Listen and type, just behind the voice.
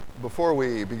Before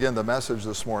we begin the message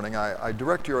this morning, I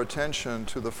direct your attention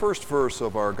to the first verse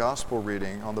of our gospel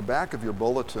reading on the back of your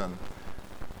bulletin.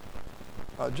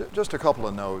 Just a couple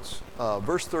of notes.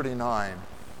 Verse 39,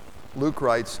 Luke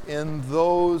writes, "In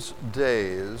those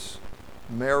days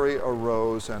Mary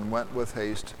arose and went with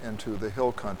haste into the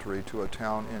hill country to a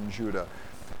town in Judah."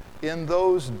 In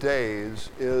those days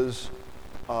is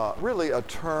really a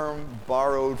term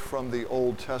borrowed from the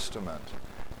Old Testament.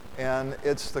 And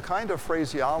it's the kind of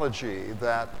phraseology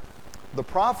that the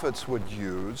prophets would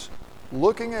use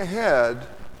looking ahead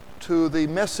to the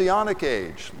messianic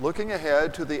age, looking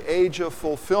ahead to the age of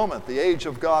fulfillment, the age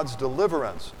of God's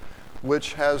deliverance,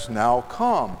 which has now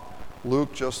come.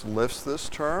 Luke just lifts this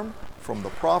term from the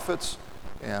prophets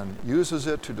and uses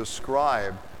it to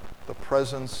describe the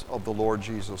presence of the Lord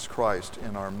Jesus Christ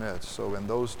in our midst. So in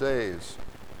those days,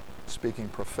 speaking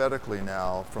prophetically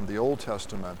now from the Old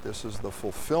Testament, this is the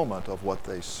fulfillment of what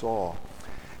they saw.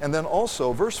 And then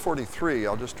also, verse 43,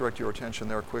 I'll just direct your attention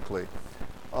there quickly.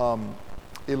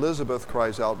 Elizabeth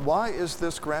cries out, "Why is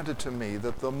this granted to me,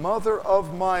 that the mother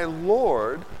of my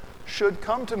Lord should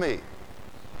come to me?"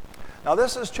 Now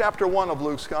this is chapter 1 of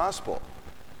Luke's Gospel.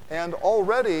 And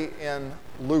already in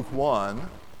Luke 1,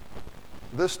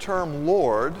 this term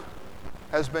Lord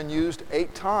has been used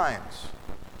 8 times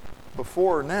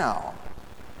before now.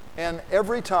 And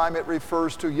every time it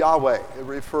refers to Yahweh. It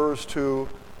refers to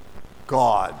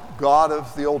God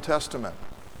of the Old Testament.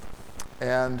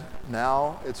 And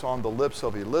now it's on the lips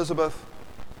of Elizabeth.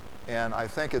 And I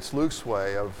think it's Luke's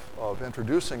way of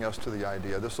introducing us to the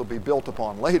idea. This will be built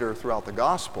upon later throughout the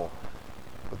gospel.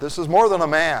 But this is more than a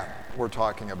man we're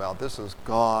talking about. This is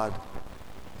God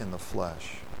in the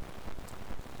flesh.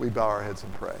 We bow our heads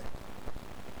and pray.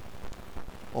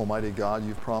 Almighty God,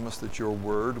 you've promised that your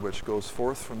word, which goes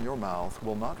forth from your mouth,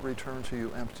 will not return to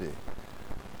you empty,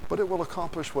 but it will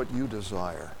accomplish what you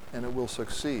desire, and it will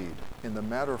succeed in the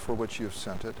matter for which you've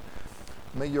sent it.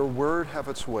 May your word have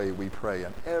its way, we pray,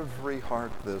 in every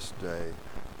heart this day,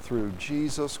 through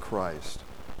Jesus Christ,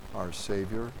 our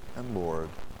Savior and Lord.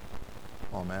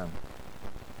 Amen.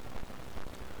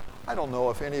 I don't know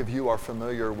if any of you are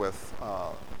familiar with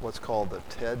what's called the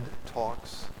TED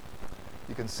Talks.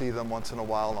 You can see them once in a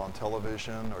while on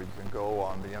television, or you can go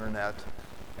on the internet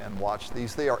and watch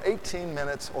these. They are 18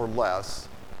 minutes or less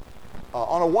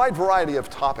on a wide variety of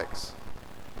topics,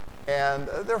 and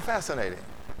they're fascinating.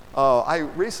 I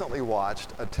recently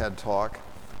watched a TED Talk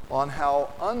on how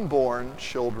unborn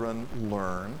children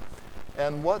learn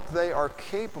and what they are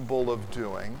capable of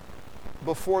doing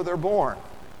before they're born.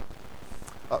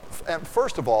 And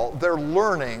first of all, they're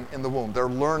learning in the womb. They're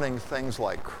learning things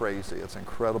like crazy. It's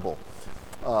incredible.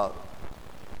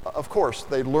 Of course,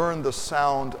 they learn the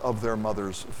sound of their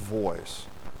mother's voice.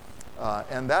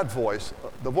 And that voice,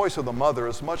 the voice of the mother,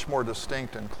 is much more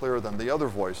distinct and clear than the other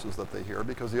voices that they hear,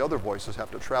 because the other voices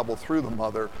have to travel through the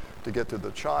mother to get to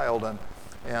the child.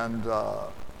 And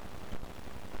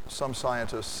some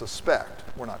scientists suspect,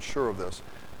 we're not sure of this,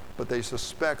 but they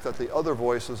suspect that the other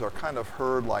voices are kind of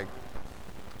heard like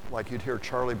you'd hear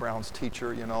Charlie Brown's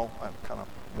teacher, you know, kind of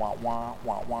wah, wah,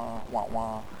 wah, wah, wah,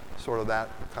 wah, sort of that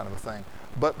kind of a thing.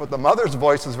 But the mother's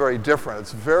voice is very different.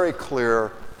 It's very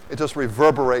clear. It just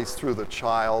reverberates through the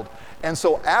child. And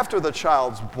so after the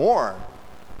child's born,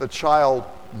 the child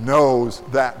knows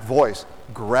that voice,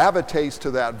 gravitates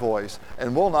to that voice,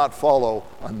 and will not follow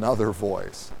another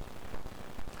voice.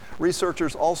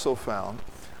 Researchers also found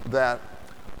that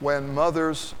when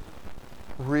mothers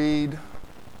read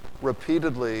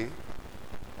repeatedly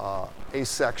a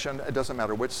section, it doesn't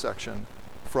matter which section,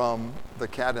 from The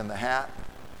Cat in the Hat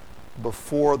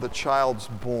before the child's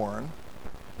born,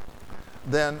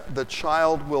 then the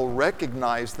child will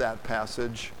recognize that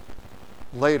passage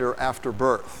later after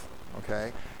birth,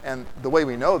 okay? And the way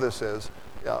we know this is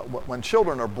when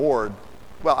children are bored,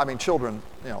 well, I mean, children,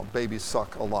 you know, babies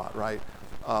suck a lot, right?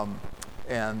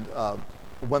 And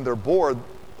when they're bored,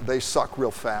 they suck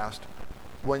real fast.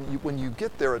 When you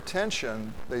get their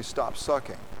attention, they stop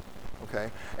sucking,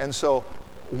 okay? And so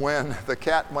when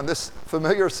this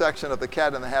familiar section of The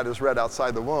Cat in the Hat is read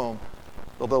outside the womb,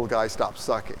 the little guy stops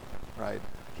sucking, right?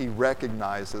 He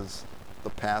recognizes the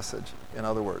passage, in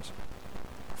other words.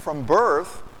 From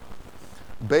birth,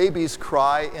 babies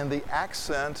cry in the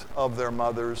accent of their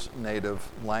mother's native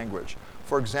language.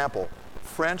 For example,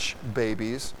 French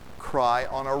babies cry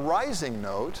on a rising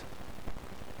note.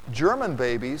 German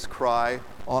babies cry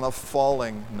on a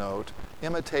falling note,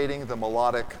 imitating the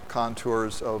melodic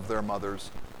contours of their mother's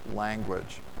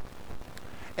language.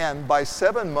 And by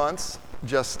 7 months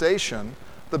gestation,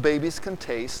 the babies can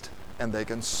taste and they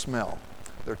can smell.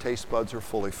 Their taste buds are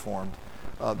fully formed.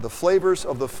 the flavors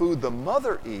of the food the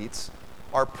mother eats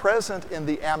are present in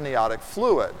the amniotic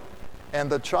fluid. And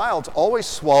the child's always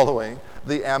swallowing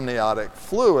the amniotic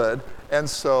fluid, and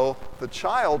so the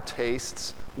child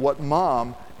tastes what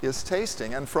mom is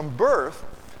tasting. And from birth,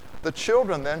 the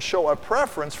children then show a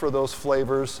preference for those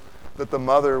flavors that the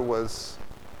mother was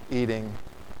eating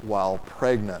while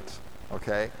pregnant,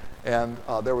 okay? And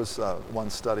there was one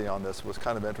study on this. It was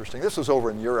kind of interesting. This was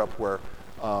over in Europe where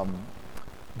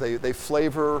they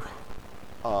flavor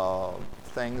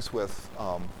things with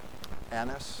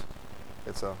anise.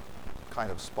 It's a kind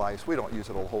of spice. We don't use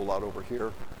it a whole lot over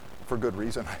here for good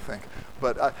reason, I think.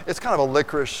 But it's kind of a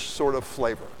licorice sort of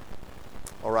flavor,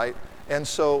 all right? And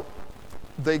so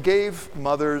they gave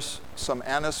mothers some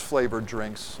anise-flavored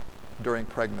drinks during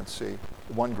pregnancy,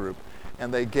 one group,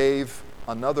 and they gave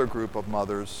another group of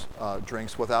mothers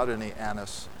drinks without any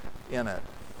anise in it.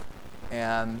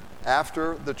 And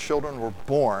after the children were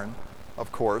born,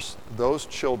 of course, those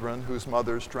children whose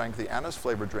mothers drank the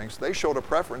anise-flavored drinks, they showed a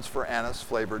preference for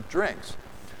anise-flavored drinks.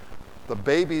 The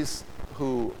babies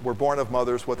who were born of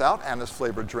mothers without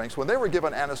anise-flavored drinks, when they were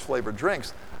given anise-flavored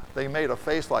drinks, they made a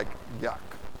face like, yuck,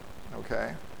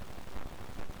 okay?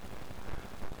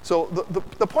 So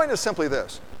the point is simply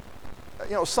this.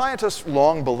 You know, scientists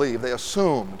long believed, they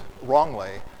assumed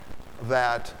wrongly,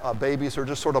 that babies are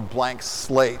just sort of blank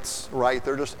slates, right?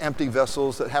 They're just empty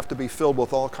vessels that have to be filled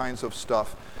with all kinds of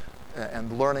stuff,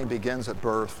 and learning begins at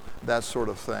birth, that sort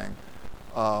of thing.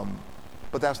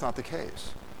 But that's not the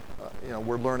case. You know,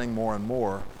 we're learning more and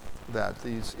more that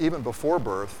these, even before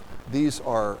birth, these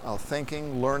are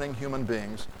thinking, learning human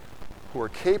beings who are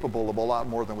capable of a lot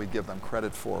more than we give them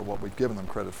credit for, what we've given them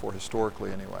credit for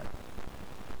historically anyway.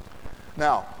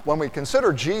 Now, when we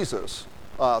consider Jesus,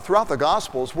 throughout the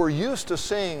Gospels, we're used to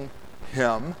seeing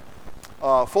him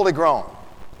fully grown,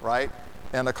 right?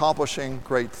 And accomplishing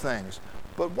great things.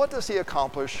 But what does he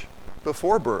accomplish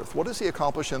before birth? What does he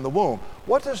accomplish in the womb?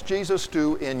 What does Jesus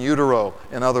do in utero,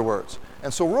 in other words?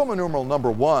 And so Roman numeral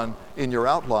number 1 in your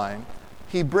outline,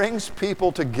 he brings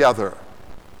people together.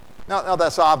 Now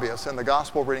that's obvious. In the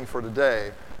Gospel reading for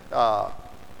today, the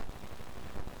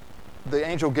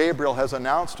angel Gabriel has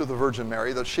announced to the Virgin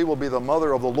Mary that she will be the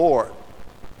mother of the Lord.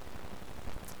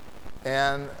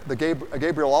 And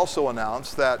Gabriel also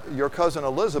announced that your cousin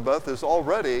Elizabeth is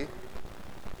already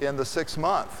in the 6th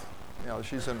month. You know,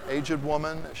 she's an aged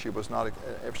woman. She was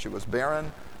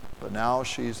barren, but now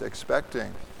she's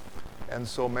expecting. And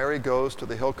so Mary goes to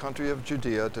the hill country of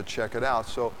Judea to check it out.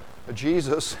 So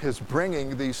Jesus is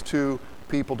bringing these two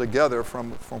people together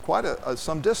from quite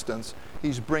some distance.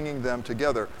 He's bringing them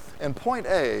together. And point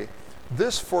A,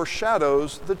 this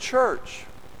foreshadows the church.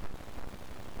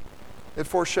 It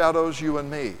foreshadows you and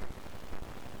me.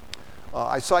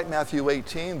 I cite Matthew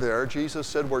 18 there. Jesus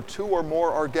said, where 2 or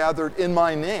more are gathered in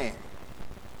my name,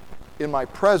 in my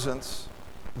presence,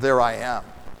 there I am.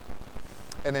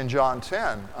 And in John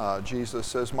 10, Jesus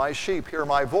says, my sheep hear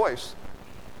my voice.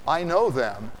 I know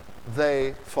them.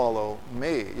 They follow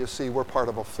me. You see, we're part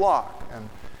of a flock.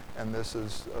 And this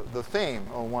is the theme,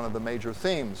 or one of the major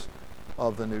themes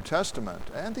of the New Testament,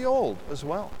 and the Old as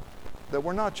well. That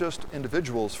we're not just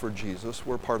individuals for Jesus,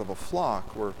 we're part of a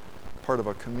flock, we're part of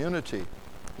a community.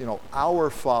 You know, our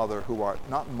Father who art,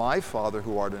 not my Father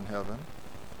who art in heaven,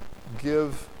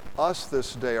 give us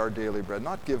this day our daily bread,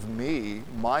 not give me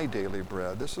my daily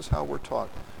bread. This is how we're taught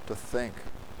to think.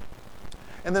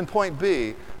 And then point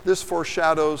B, this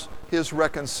foreshadows his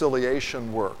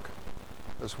reconciliation work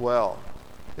as well.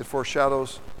 It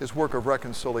foreshadows his work of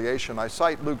reconciliation. I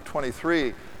cite Luke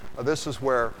 23. This is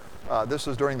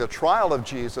during the trial of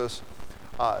Jesus.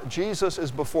 Jesus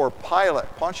is before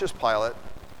Pontius Pilate,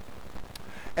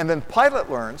 and then Pilate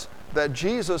learns that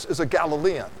Jesus is a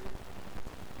Galilean.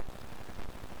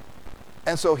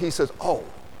 And so he says,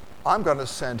 I'm going to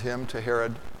send him to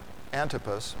Herod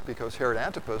Antipas, because Herod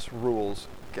Antipas rules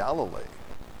Galilee.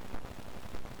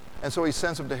 And so he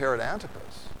sends him to Herod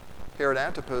Antipas. Herod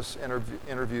Antipas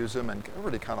interviews him and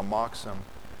really kind of mocks him,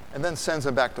 and then sends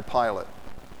him back to Pilate.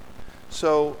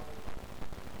 So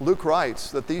Luke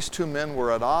writes that these two men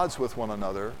were at odds with one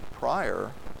another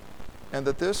prior, and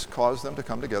that this caused them to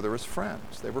come together as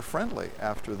friends. They were friendly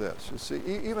after this. You see,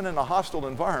 even in a hostile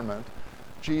environment,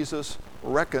 Jesus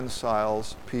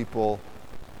reconciles people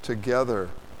together.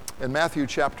 In Matthew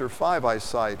chapter 5, I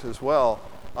cite as well,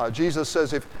 Jesus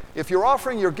says, if you're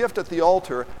offering your gift at the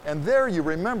altar, and there you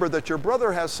remember that your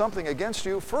brother has something against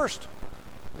you, first,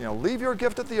 leave your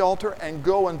gift at the altar and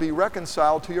go and be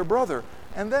reconciled to your brother,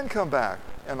 and then come back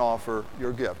and offer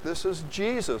your gift. This is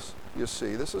Jesus, you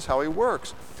see. This is how he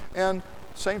works. And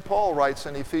St. Paul writes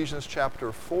in Ephesians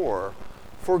chapter 4,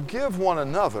 forgive one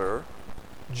another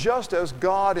just as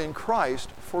God in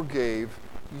Christ forgave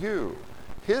you.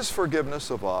 His forgiveness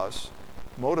of us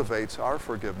motivates our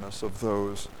forgiveness of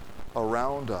those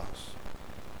around us.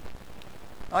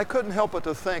 I couldn't help but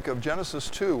to think of Genesis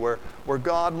 2, where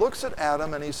God looks at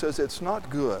Adam and he says, it's not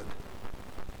good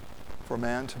for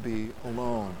man to be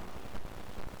alone.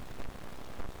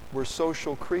 We're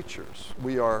social creatures.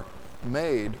 We are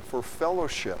made for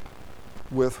fellowship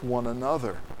with one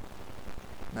another.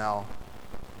 Now,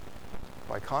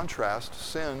 by contrast,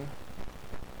 sin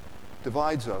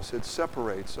divides us. It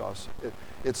separates us.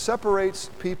 It separates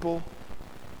people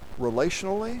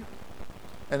relationally,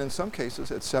 and in some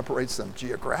cases, it separates them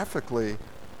geographically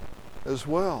as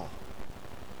well.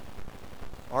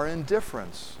 Our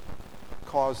indifference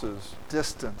causes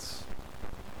distance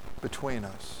between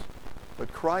us,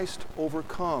 but Christ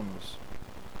overcomes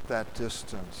that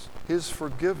distance. His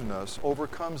forgiveness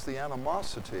overcomes the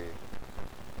animosity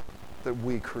that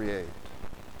we create.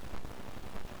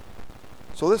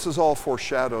 So this is all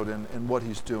foreshadowed in what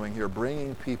he's doing here,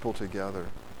 bringing people together.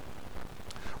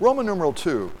 Roman numeral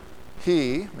 2,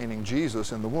 he, meaning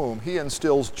Jesus in the womb, he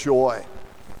instills joy.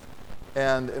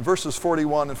 And in verses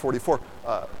 41 and 44,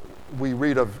 we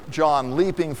read of John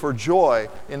leaping for joy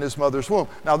in his mother's womb.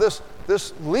 Now this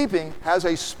leaping has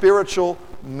a spiritual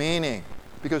meaning,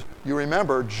 because you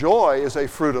remember, joy is a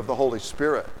fruit of the Holy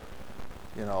Spirit.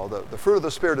 You know, the fruit of the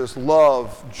Spirit is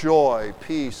love, joy,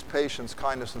 peace, patience,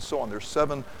 kindness, and so on. There's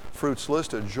 7 fruits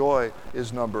listed. Joy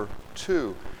is number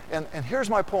 2. And here's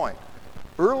my point.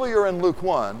 Earlier in Luke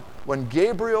 1, when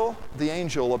Gabriel the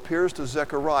angel appears to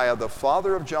Zechariah, the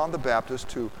father of John the Baptist,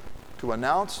 to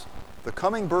announce the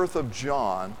coming birth of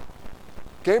John,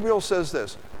 Gabriel says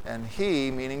this, and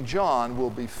he, meaning John, will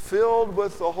be filled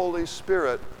with the Holy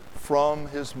Spirit from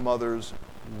his mother's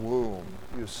womb,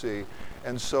 you see.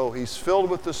 And so he's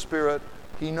filled with the Spirit.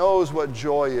 He knows what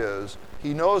joy is.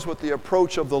 He knows what the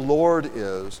approach of the Lord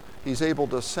is. He's able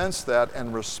to sense that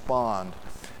and respond.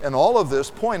 And all of this,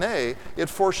 point A, it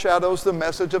foreshadows the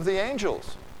message of the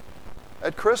angels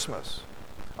at Christmas.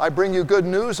 I bring you good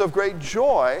news of great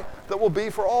joy that will be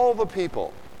for all the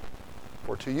people.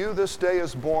 For to you this day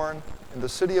is born in the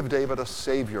city of David a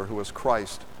Savior who is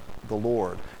Christ the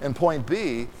Lord. And point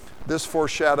B, this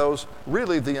foreshadows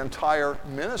really the entire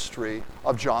ministry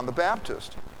of John the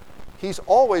Baptist. He's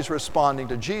always responding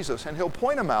to Jesus, and he'll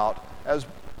point him out as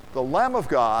the Lamb of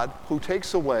God who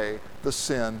takes away the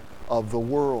sin of the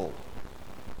world.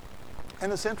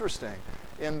 And it's interesting.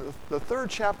 In the 3rd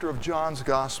chapter of John's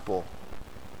Gospel,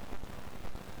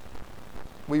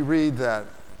 we read that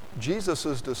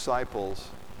Jesus' disciples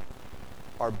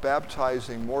are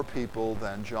baptizing more people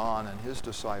than John and his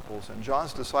disciples. And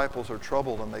John's disciples are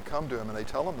troubled, and they come to him and they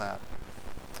tell him that.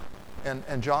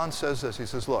 And John says this, he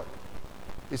says, look,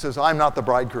 he says, I'm not the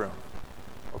bridegroom.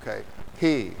 Okay,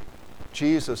 he,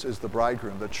 Jesus, is the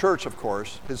bridegroom. The church, of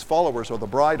course, his followers are the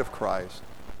bride of Christ.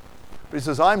 But he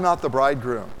says, I'm not the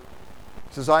bridegroom.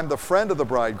 He says, I'm the friend of the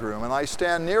bridegroom, and I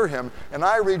stand near him, and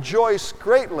I rejoice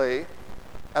greatly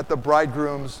at the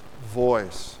bridegroom's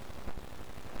voice.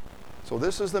 So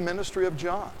this is the ministry of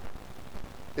John,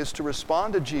 is to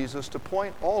respond to Jesus, to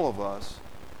point all of us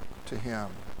to him,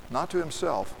 not to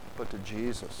himself, but to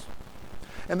Jesus.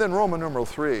 And then Roman numeral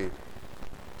 3,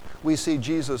 we see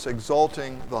Jesus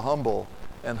exalting the humble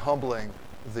and humbling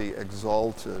the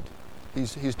exalted.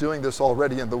 He's doing this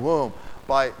already in the womb.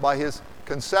 By his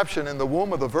conception in the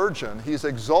womb of the Virgin, he's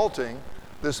exalting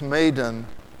this maiden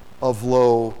of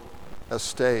low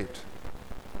estate.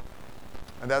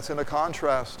 And that's in a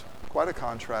contrast, quite a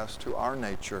contrast to our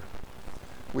nature.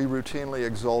 We routinely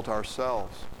exalt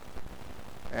ourselves.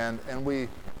 And we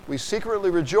secretly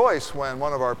rejoice when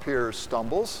one of our peers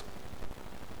stumbles,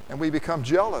 and we become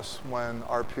jealous when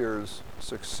our peers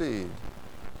succeed.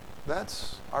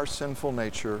 That's our sinful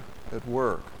nature at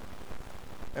work.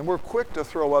 And we're quick to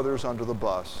throw others under the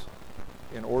bus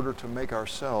in order to make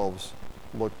ourselves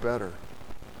look better.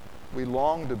 We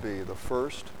long to be the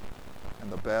first and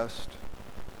the best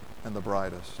and the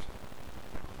brightest.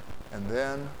 And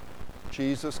then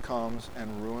Jesus comes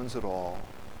and ruins it all.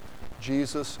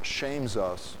 Jesus shames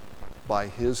us by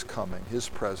his coming, his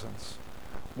presence.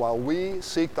 While we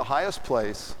seek the highest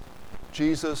place,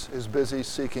 Jesus is busy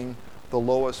seeking the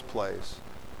lowest place,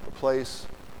 the place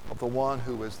of the one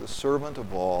who is the servant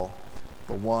of all,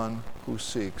 the one who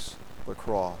seeks the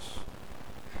cross.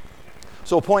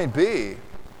 So point B,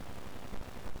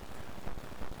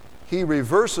 he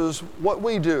reverses what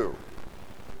we do.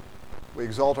 We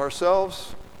exalt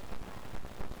ourselves.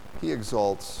 He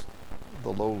exalts the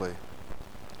lowly.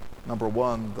 Number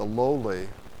 1, the lowly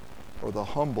or the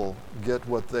humble get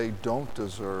what they don't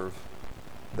deserve.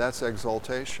 That's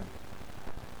exaltation.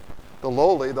 The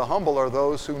lowly, the humble are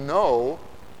those who know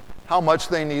how much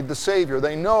they need the Savior.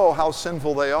 They know how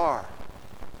sinful they are.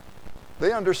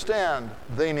 They understand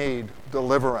they need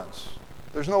deliverance.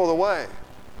 There's no other way.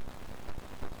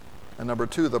 And number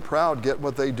two, the proud get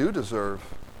what they do deserve,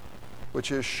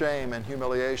 which is shame and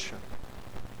humiliation,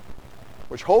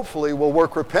 which hopefully will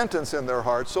work repentance in their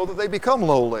hearts so that they become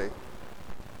lowly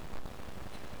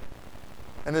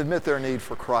and admit their need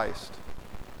for Christ.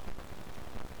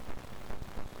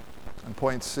 And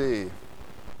point C,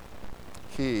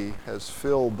 He has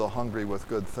filled the hungry with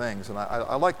good things. And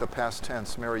I like the past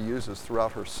tense Mary uses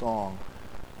throughout her song.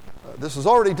 This is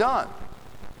already done.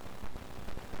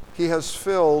 He has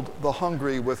filled the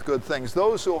hungry with good things.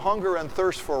 Those who hunger and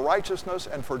thirst for righteousness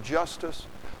and for justice,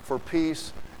 for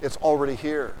peace, it's already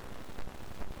here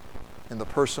in the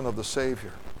person of the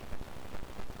Savior.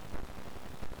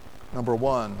 Number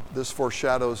one, this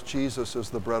foreshadows Jesus as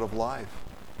the bread of life.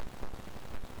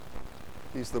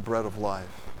 He's the bread of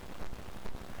life.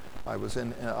 I was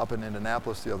up in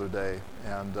Indianapolis the other day,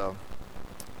 and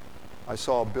I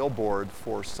saw a billboard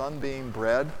for Sunbeam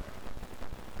bread,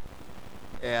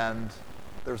 and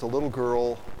there's a little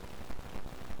girl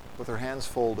with her hands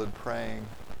folded praying,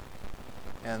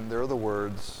 and there are the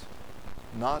words,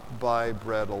 "Not by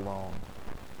bread alone."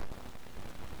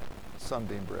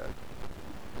 Sunbeam bread.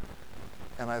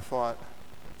 And I thought,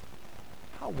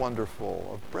 how wonderful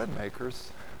of bread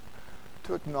makers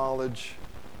to acknowledge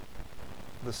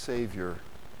the Savior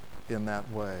in that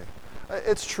way.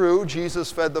 It's true,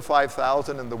 Jesus fed the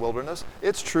 5,000 in the wilderness.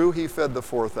 It's true, He fed the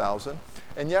 4,000.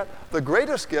 And yet, the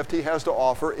greatest gift He has to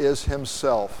offer is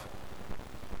Himself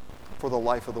for the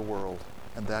life of the world.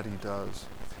 And that He does.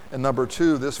 And number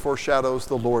two, this foreshadows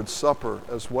the Lord's Supper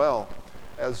as well.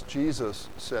 As Jesus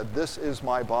said, "This is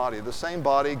my body." The same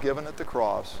body given at the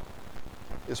cross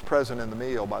is present in the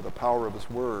meal by the power of His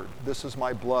word. "This is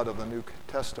my blood of the New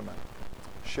Testament,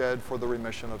 shed for the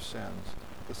remission of sins."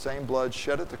 The same blood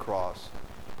shed at the cross,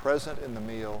 present in the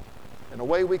meal, in a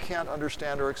way we can't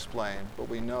understand or explain, but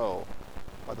we know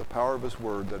by the power of His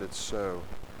word that it's so.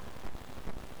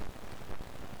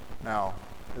 Now,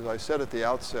 as I said at the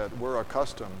outset, we're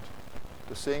accustomed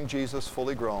to seeing Jesus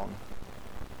fully grown,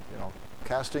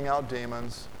 casting out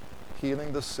demons,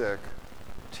 healing the sick,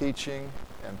 teaching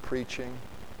and preaching,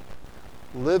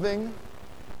 living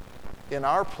in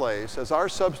our place as our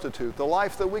substitute, the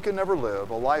life that we can never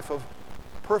live, a life of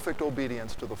perfect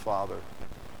obedience to the Father,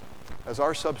 as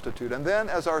our substitute. And then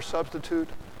as our substitute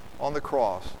on the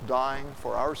cross, dying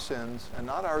for our sins, and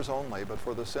not ours only, but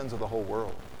for the sins of the whole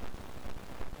world.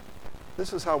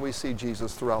 This is how we see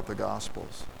Jesus throughout the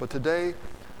Gospels. But today,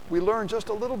 we learn just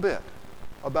a little bit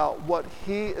about what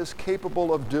He is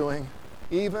capable of doing,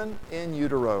 even in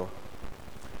utero.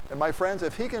 And my friends,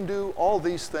 if He can do all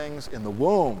these things in the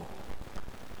womb,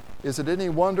 is it any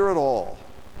wonder at all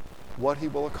what He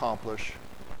will accomplish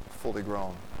fully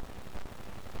grown?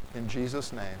 In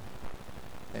Jesus' name,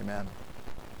 amen.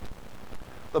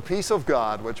 The peace of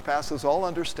God, which passes all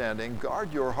understanding,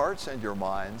 guard your hearts and your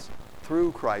minds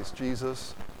through Christ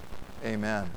Jesus. Amen.